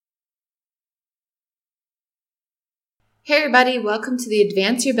Hey everybody, welcome to the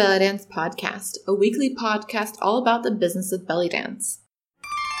Advance Your Belly Dance podcast, a weekly podcast all about the business of belly dance.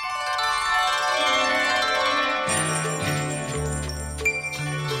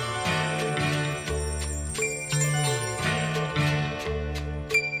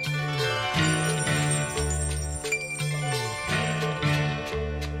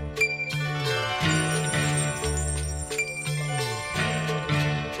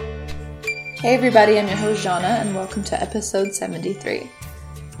 Hey everybody, I'm your host Jana and welcome to episode 73.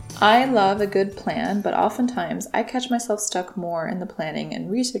 I love a good plan, but oftentimes I catch myself stuck more in the planning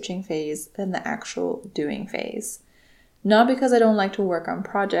and researching phase than the actual doing phase. Not because I don't like to work on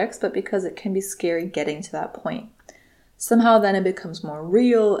projects, but because it can be scary getting to that point. Somehow then it becomes more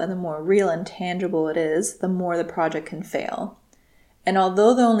real, and the more real and tangible it is, the more the project can fail. And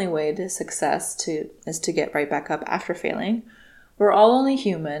although the only way to success is to get right back up after failing, we're all only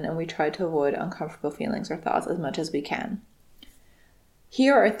human, and we try to avoid uncomfortable feelings or thoughts as much as we can.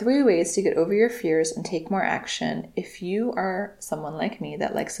 Here are 3 ways to get over your fears and take more action if you are someone like me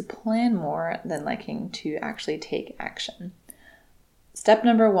that likes to plan more than liking to actually take action. Step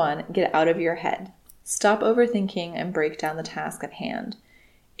number 1, get out of your head. Stop overthinking and break down the task at hand.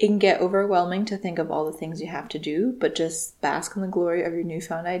 It can get overwhelming to think of all the things you have to do, but just bask in the glory of your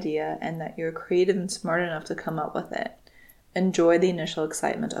newfound idea and that you're creative and smart enough to come up with it. Enjoy the initial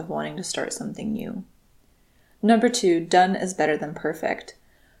excitement of wanting to start something new. Number 2, done is better than perfect.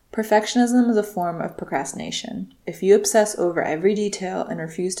 Perfectionism is a form of procrastination. If you obsess over every detail and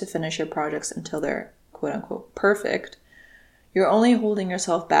refuse to finish your projects until they're quote-unquote perfect, you're only holding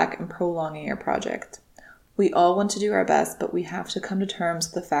yourself back and prolonging your project. We all want to do our best, but we have to come to terms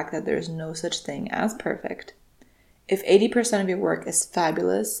with the fact that there is no such thing as perfect. If 80% of your work is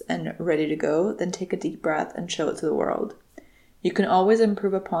fabulous and ready to go, then take a deep breath and show it to the world. You can always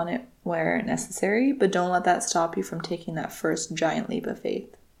improve upon it where necessary, but don't let that stop you from taking that first giant leap of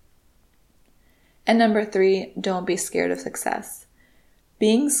faith. And number 3, don't be scared of success.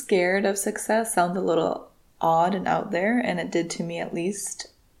 Being scared of success sounds a little odd and out there, and it did to me at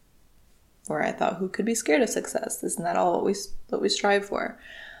least, where I thought, who could be scared of success? Isn't that all what we strive for?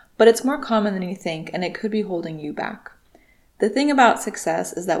 But it's more common than you think, and it could be holding you back. The thing about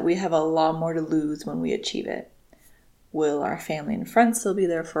success is that we have a lot more to lose when we achieve it. Will our family and friends still be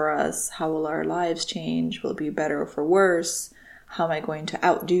there for us? How will our lives change? Will it be better or for worse? How am I going to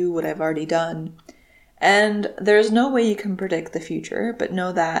outdo what I've already done? And there's no way you can predict the future, but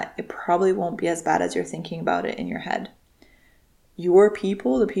know that it probably won't be as bad as you're thinking about it in your head. Your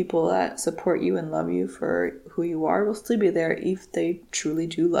people, the people that support you and love you for who you are, will still be there if they truly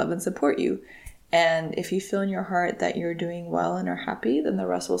do love and support you. And if you feel in your heart that you're doing well and are happy, then the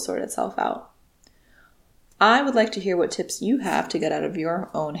rest will sort itself out. I would like to hear what tips you have to get out of your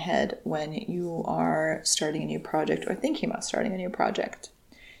own head when you are starting a new project or thinking about starting a new project.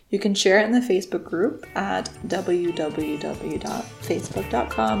 You can share it in the Facebook group at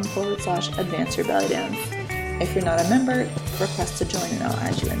www.facebook.com/advanceyourbellydance. If you're not a member, request to join and I'll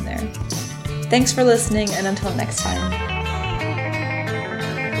add you in there. Thanks for listening, and until next time.